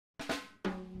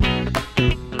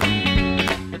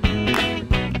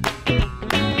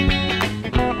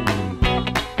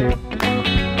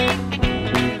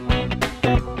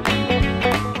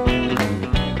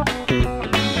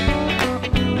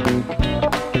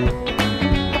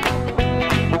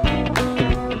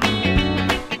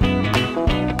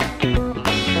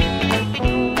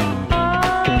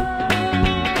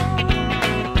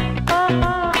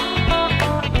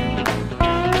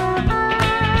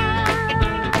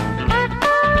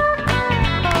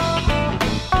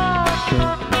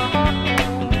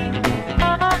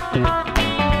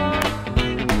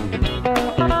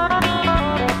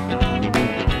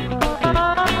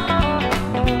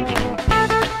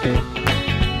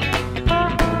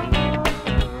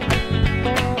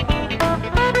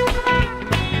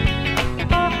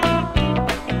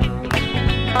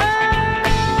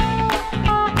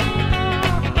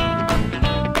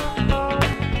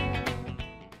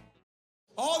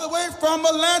the way from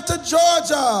Atlanta,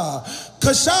 Georgia,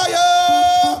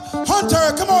 Kashiah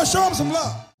Hunter. Come on, show him some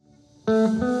love.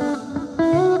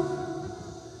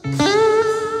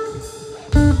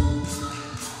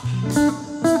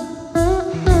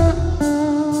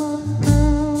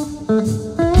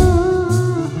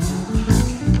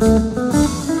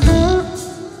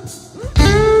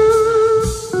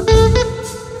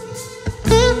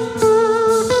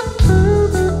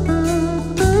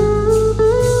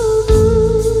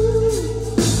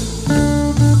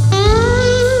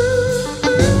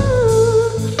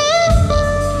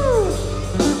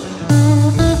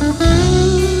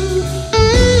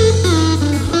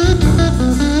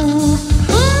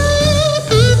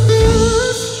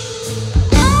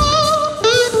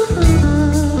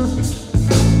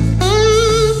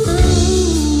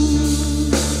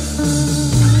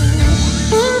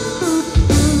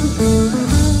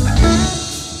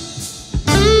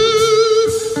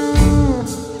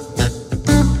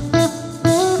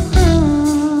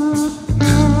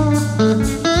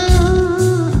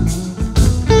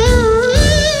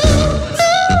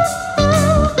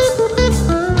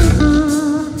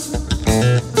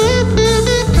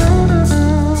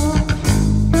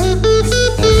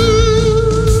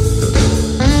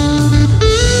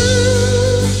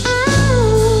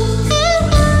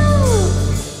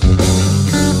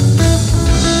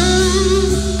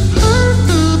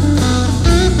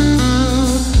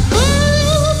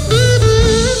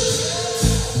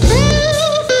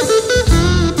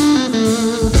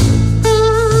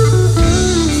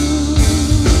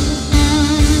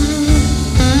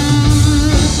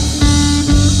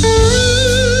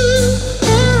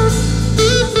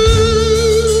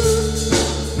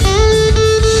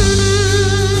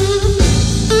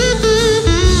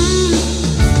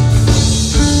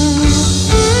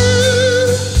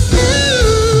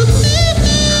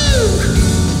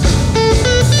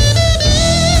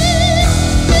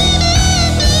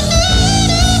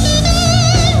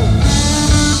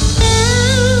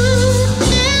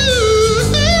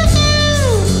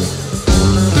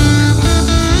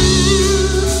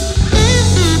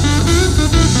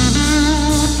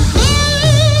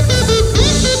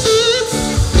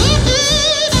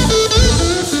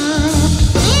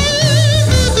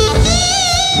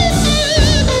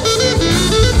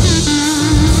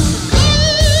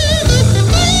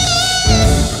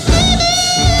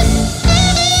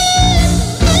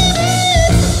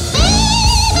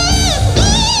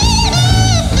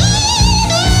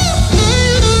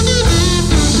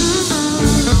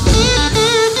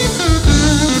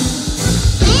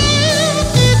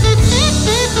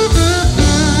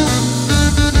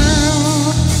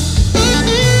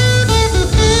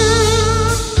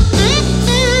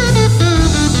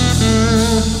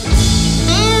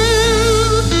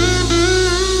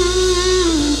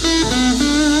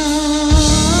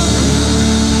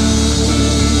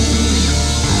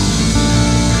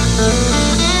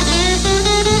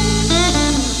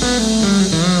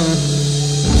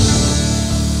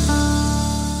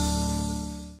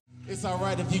 It's all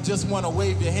right if you just want to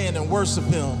wave your hand and worship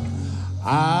him.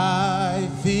 I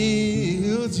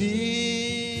feel Jesus.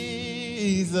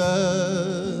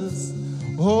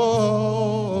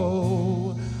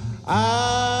 Oh,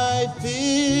 I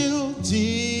feel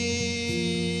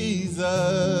Jesus.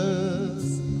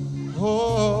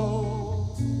 Oh,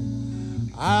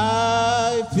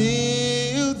 I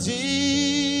feel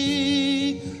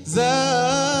Jesus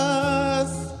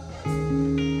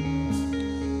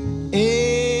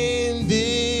in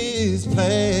this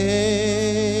place.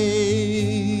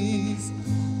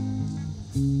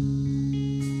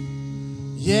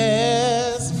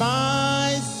 Yes,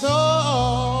 my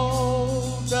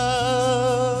soul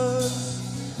does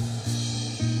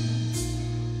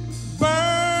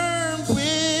burn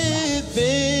within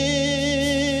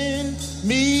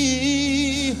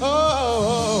me.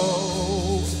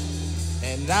 Oh,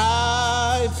 and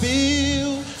I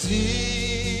feel Jesus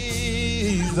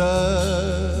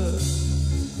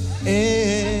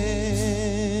in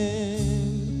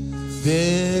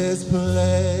this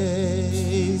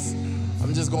place.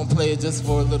 I'm just gonna play it just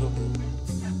for a little bit.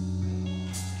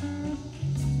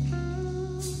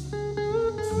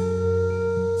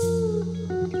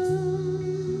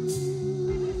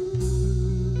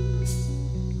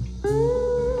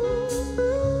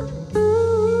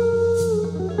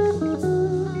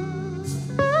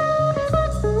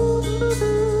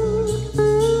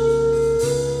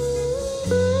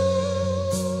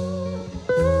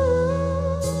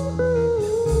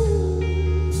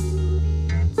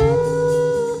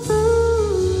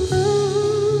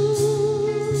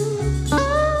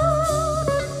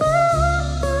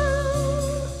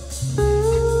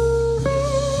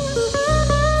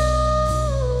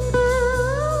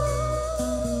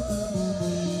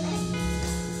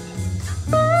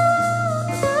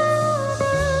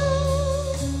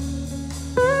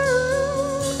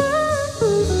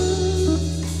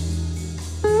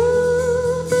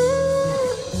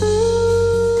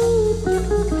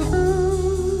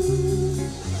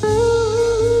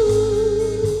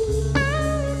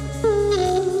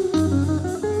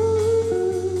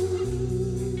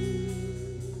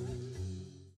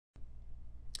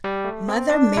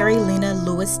 Mother Mary Lena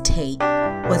Lewis Tate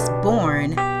was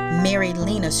born Mary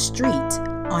Lena Street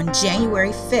on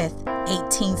January 5th,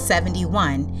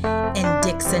 1871 in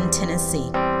Dixon,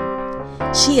 Tennessee.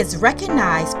 She is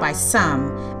recognized by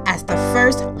some as the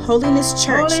first holiness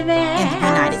church in the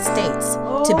United States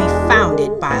to be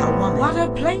founded by a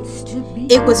woman.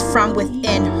 It was from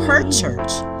within her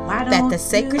church that the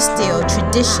sacred steel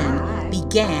tradition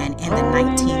began in the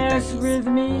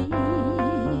 1930s.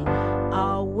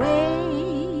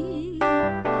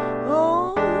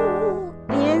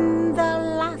 In the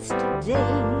last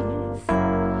days,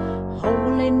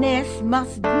 holiness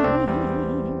must be.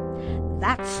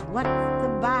 That's what the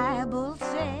Bible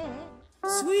said.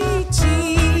 Sweet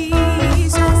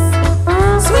Jesus,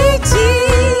 sweet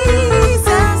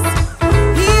Jesus,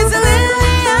 He's the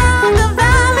lily of the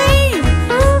valley,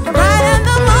 bright as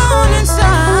the morning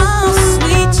star.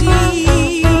 Sweet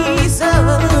Jesus,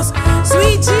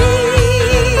 sweet Jesus,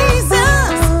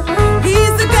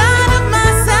 He's the God of my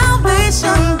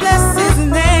salvation. Bless His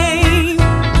name.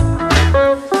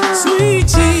 Sweet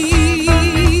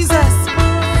Jesus,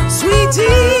 sweet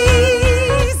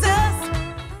Jesus.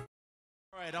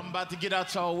 All right, I'm about to get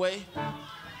out y'all way.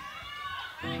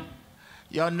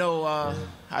 Y'all know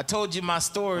I told you my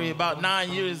story about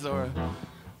 9 years, or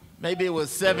maybe it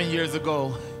was 7 years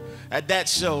ago at that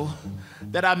show,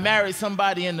 that I married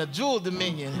somebody in the Jewel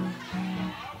Dominion.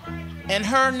 And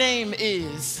her name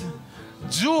is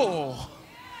Kashiah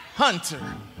Hunter.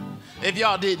 If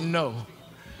y'all didn't know,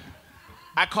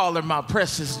 I call her my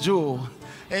precious jewel.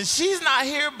 And she's not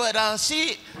here, but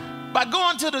by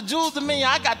going to the Jewel Dominion,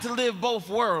 I got to live both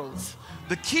worlds,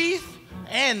 the Keith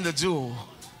and the Jewel.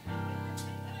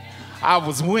 I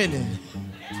was winning.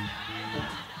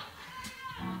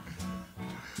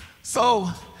 So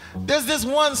there's this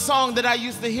one song that I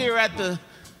used to hear at the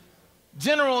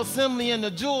General Assembly in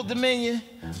the Jewel Dominion,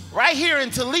 right here in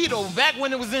Toledo, back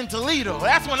when it was in Toledo.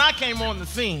 That's when I came on the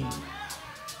scene.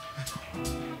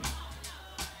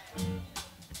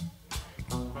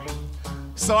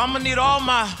 So I'm gonna need all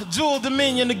my Jewel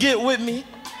Dominion to get with me.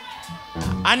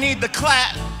 I need the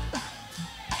clap.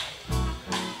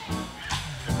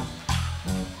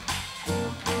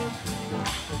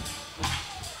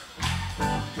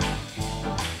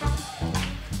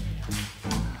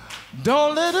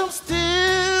 Don't let him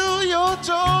steal your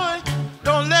joy.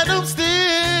 Don't let him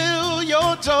steal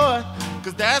your joy,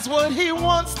 'cause that's what he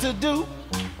wants to do.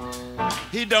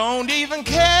 He don't even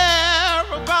care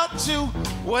about you,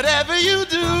 whatever you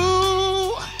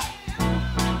do.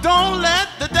 Don't let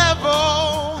the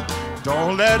devil,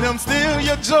 don't let him steal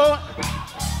your joy.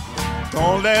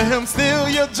 Don't let him steal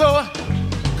your joy.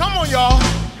 Come on, y'all.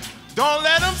 Don't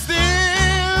let him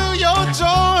steal your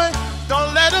joy.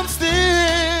 Don't let him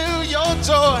steal your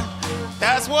joy.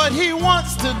 That's what he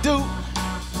wants to do.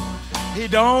 He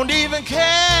don't even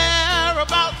care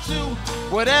about you,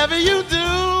 whatever you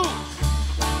do.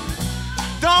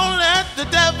 Don't let the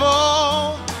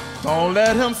devil, don't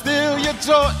let him steal your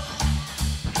joy.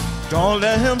 Don't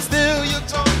let him steal your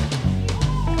joy.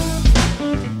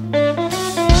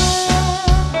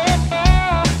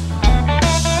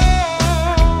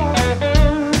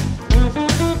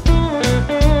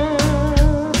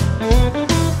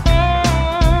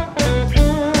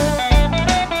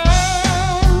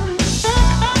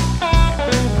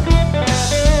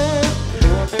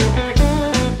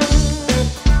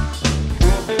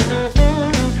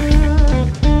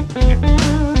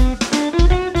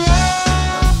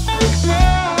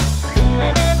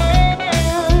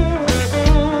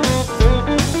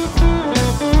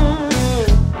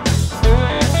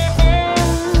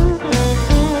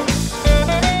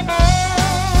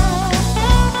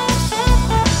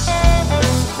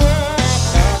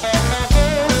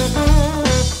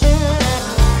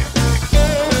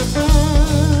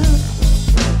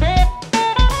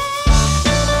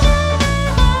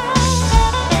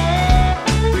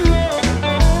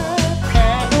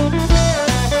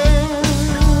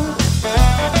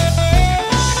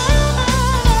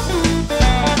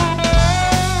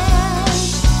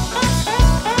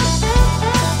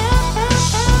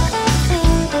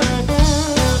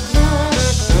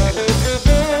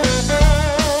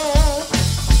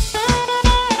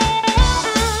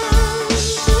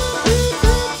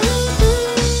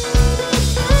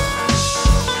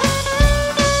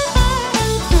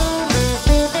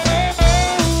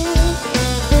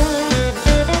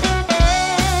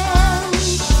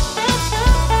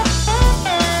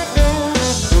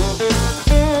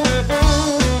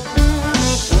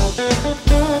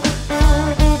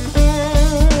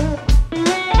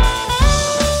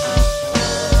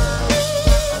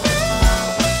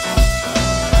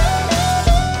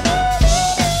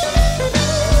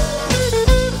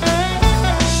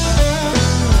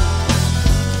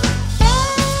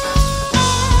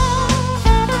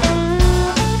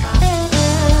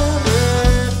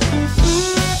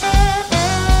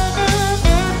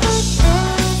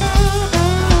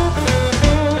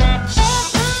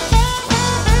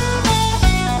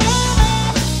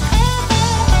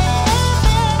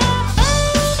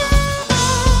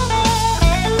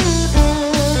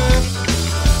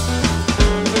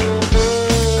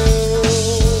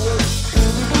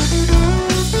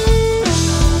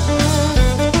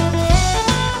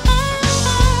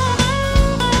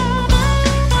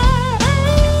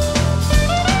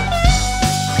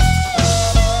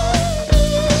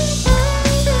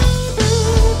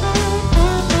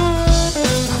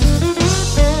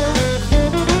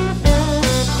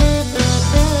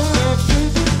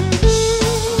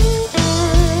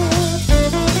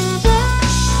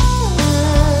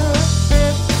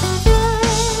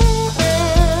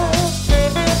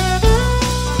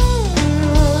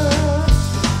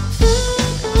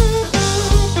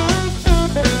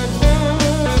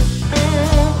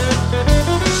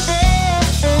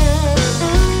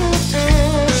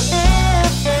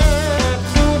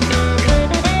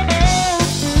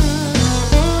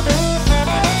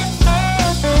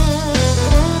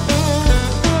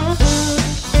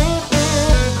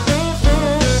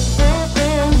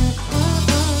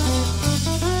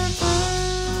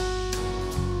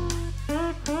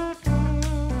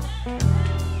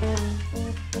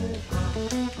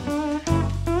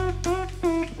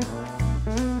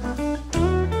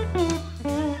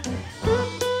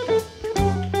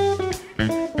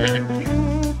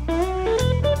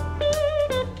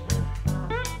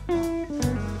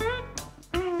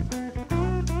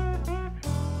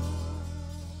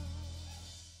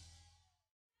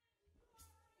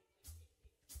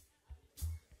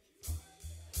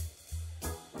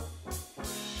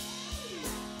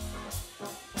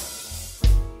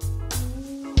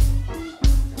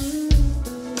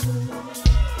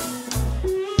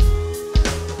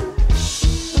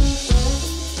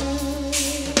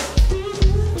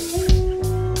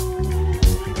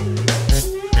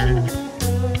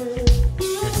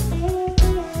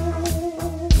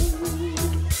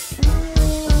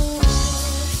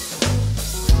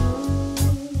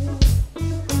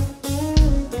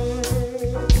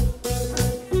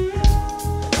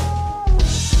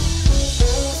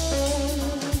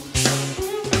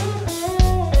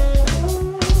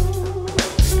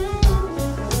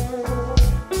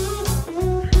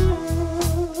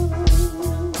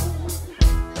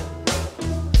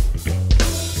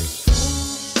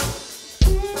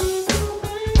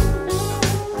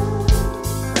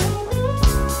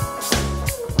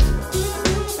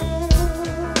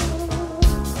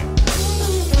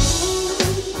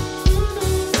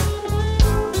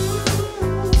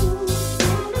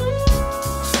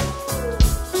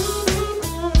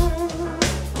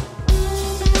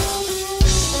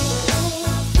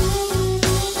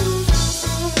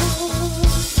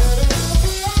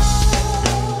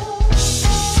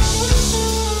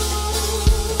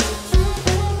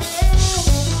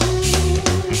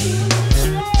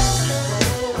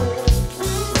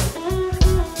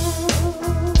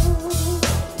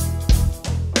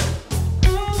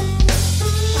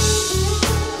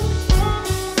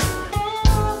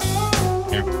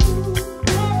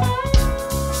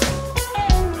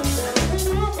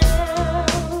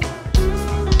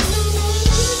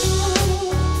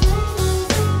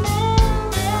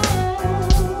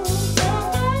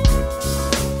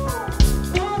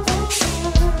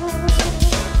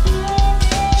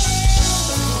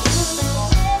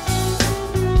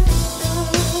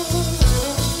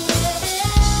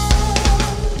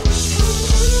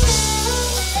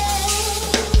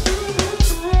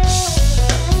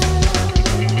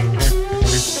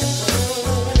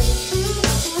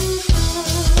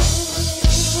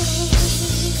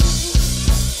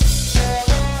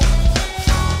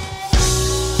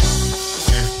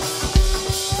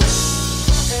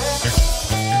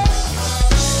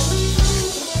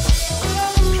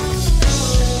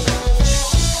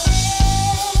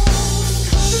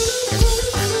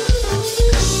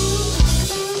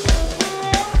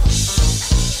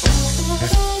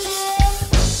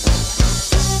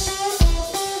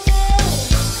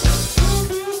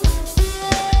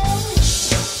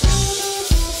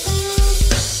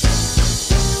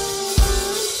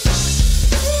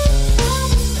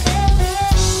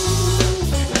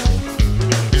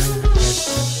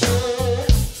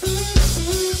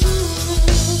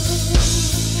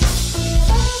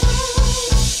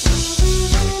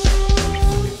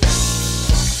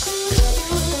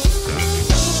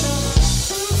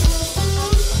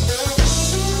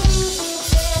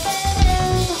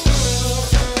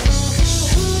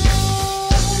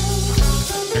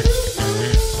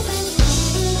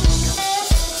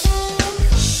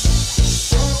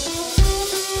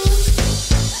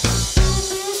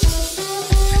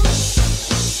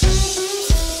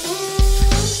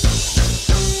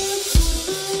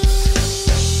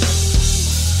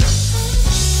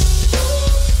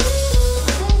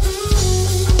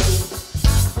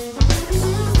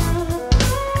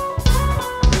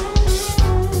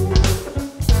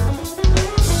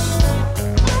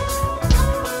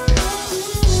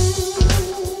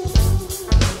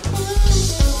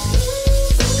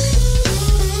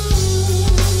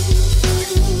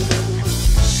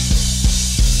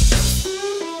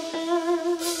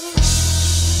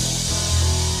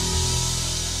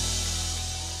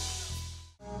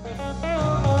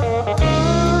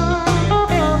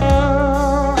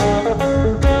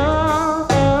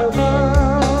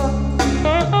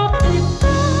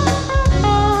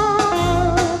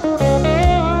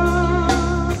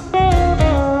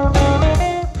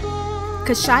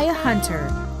 Kashiah Hunter,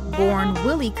 born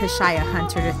Willie Kashiah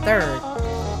Hunter III.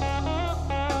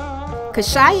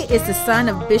 Kashiah is the son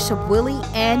of Bishop Willie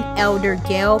and Elder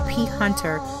Gail P.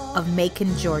 Hunter of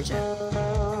Macon, Georgia.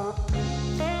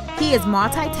 He is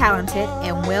multi-talented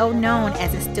and well known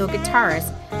as a steel guitarist,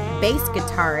 bass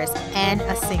guitarist, and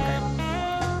a singer.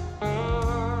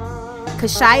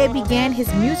 Kashiah began his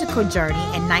musical journey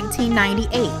in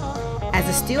 1998 as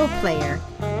a steel player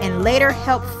and later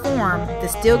helped form the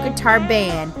steel guitar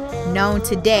band known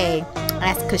today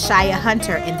as Kashiah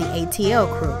Hunter and the ATL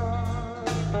Crew.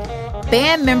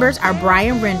 Band members are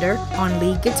Brian Render on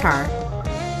lead guitar,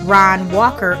 Ron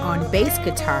Walker on bass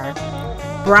guitar,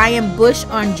 Brian Bush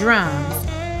on drums,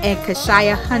 and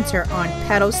Kashiah Hunter on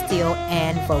pedal steel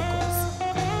and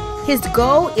vocals. His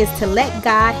goal is to let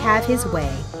God have his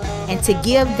way and to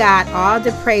give God all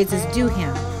the praises due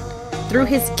him through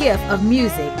his gift of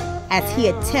music as he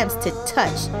attempts to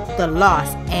touch the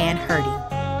lost and hurting.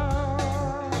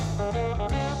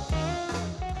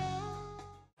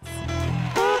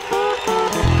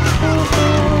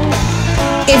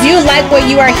 If you like what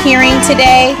you are hearing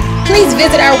today, please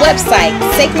visit our website,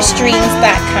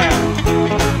 sacredstreams.com.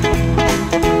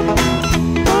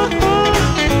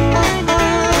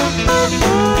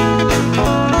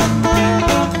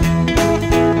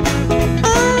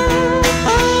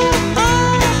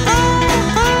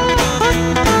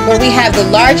 where we have the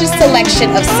largest selection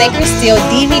of Sacred Steel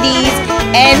DVDs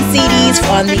and CDs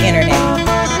on the internet.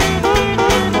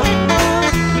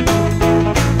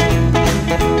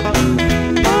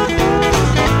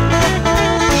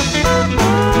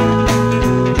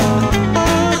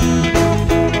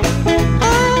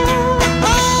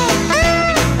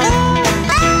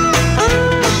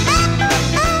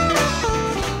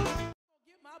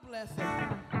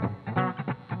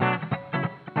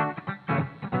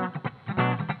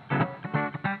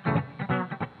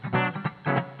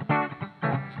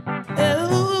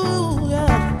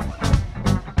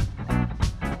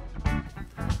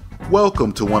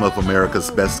 Welcome to one of America's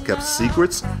best kept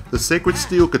secrets, the Sacred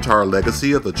Steel Guitar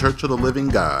Legacy of the Church of the Living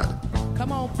God.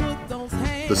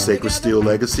 The Sacred Steel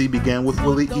Legacy began with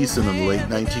Willie Eason in the late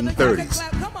 1930s,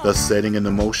 thus setting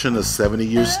into motion a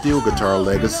 70-year steel guitar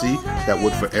legacy that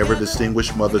would forever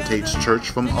distinguish Mother Tate's Church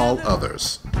from all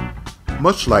others.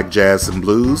 Much like jazz and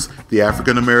blues, the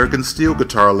African American steel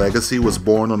guitar legacy was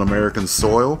born on American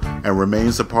soil and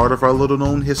remains a part of our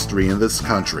little-known history in this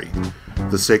country.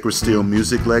 The Sacred Steel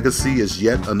music legacy is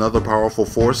yet another powerful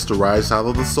force to rise out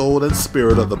of the soul and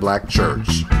spirit of the Black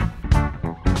church.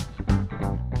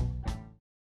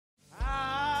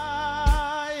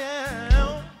 I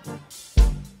am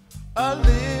a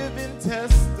living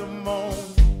testimony.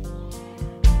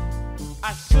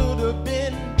 I should have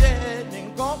been dead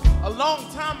and gone a long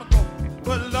time ago,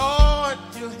 but Lord,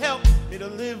 you helped me to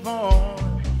live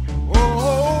on.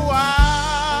 Oh,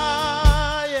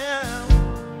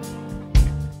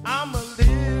 I'm a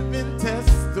living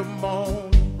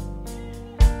testimony,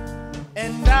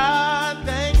 and I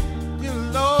thank you,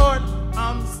 Lord,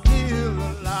 I'm still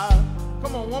alive.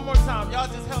 Come on, one more time, y'all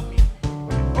just help me.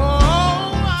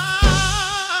 Oh,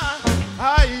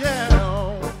 I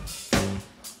am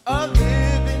a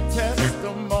living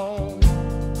testimony.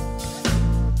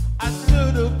 I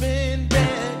should have been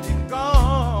dead and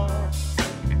gone,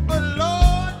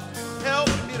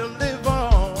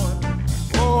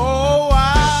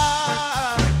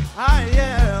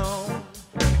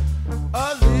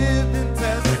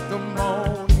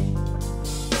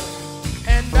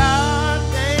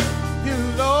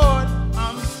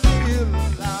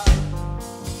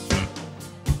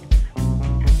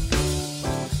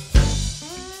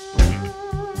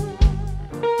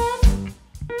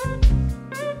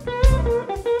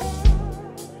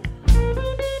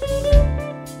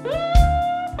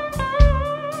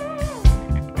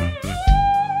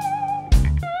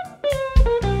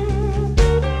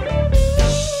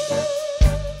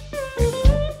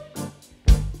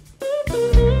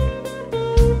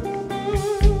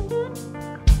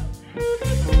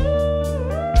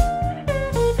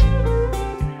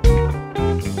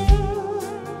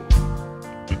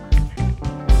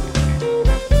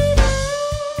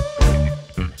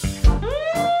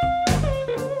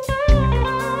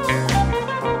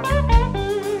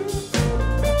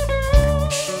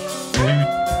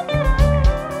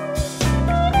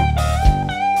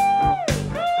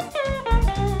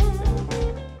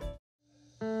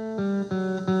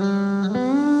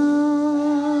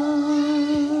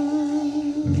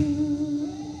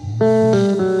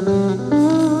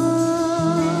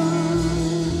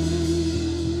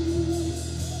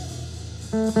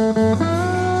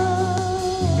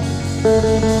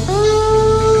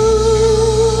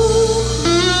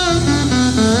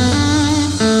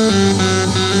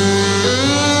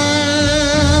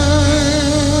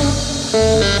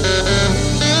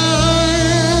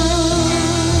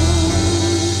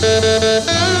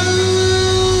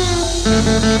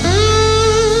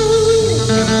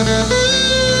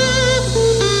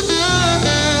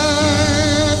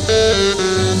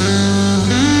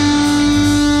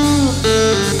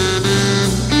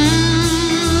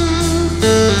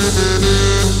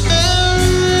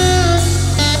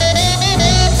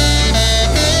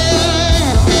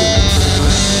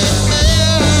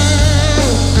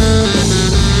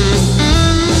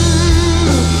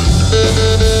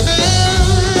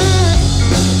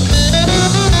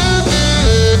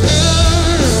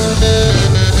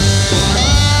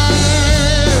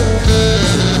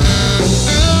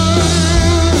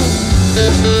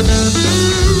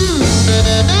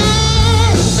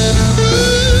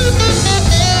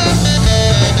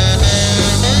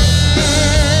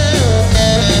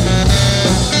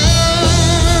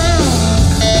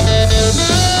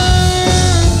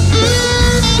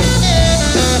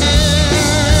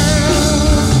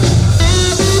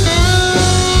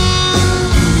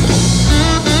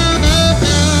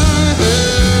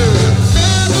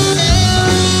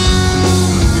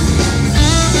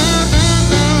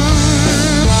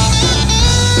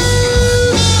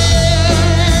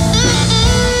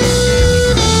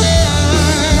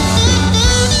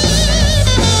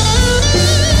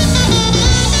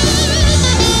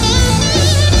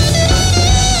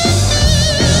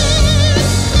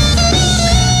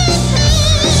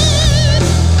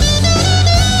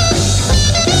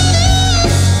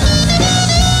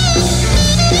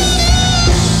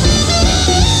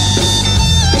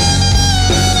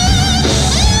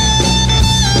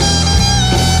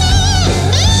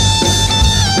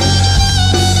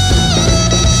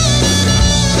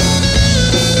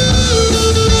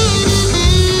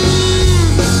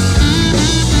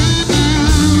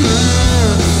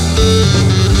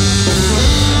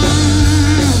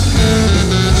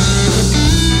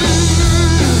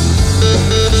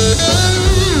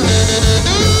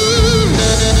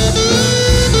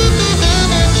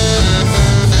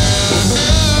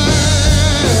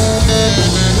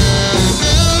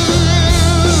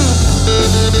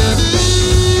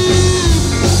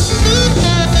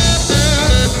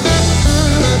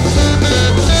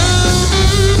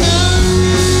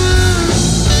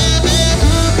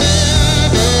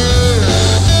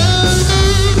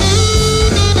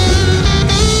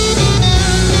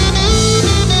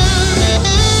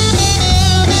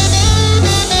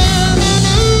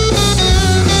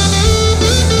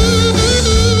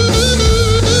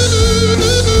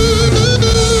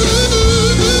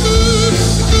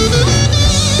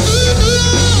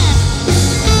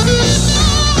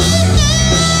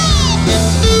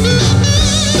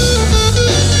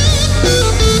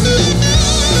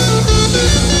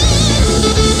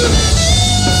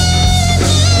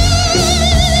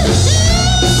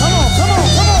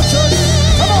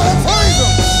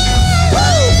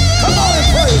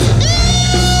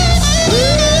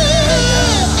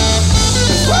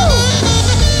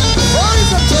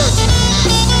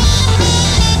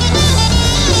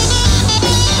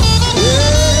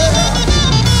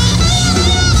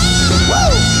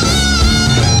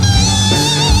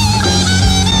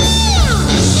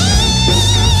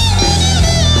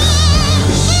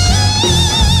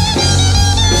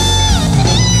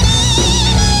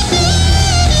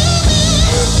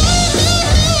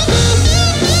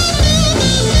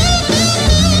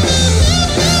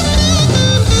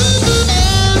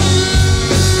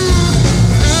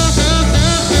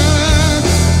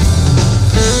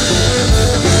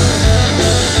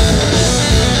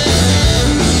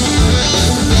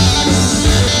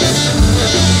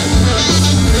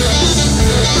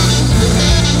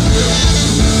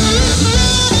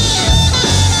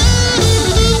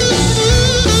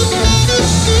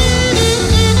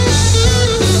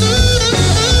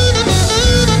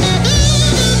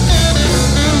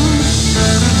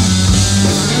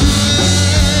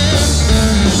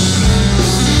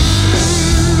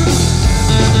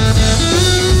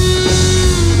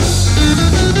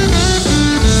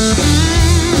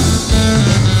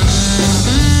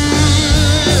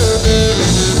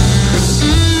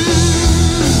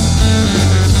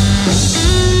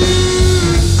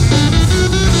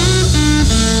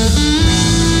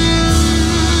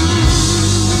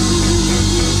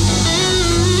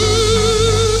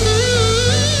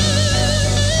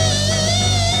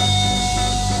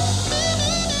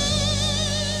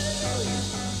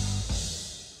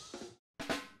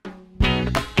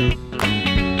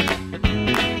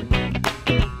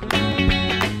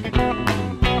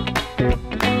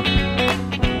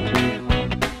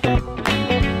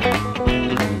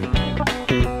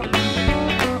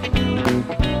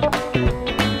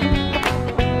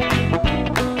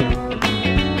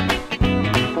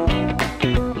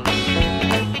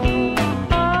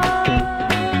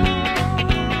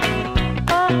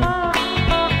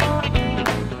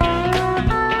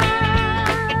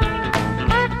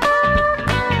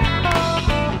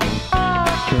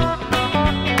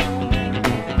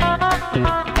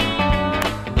 Bye.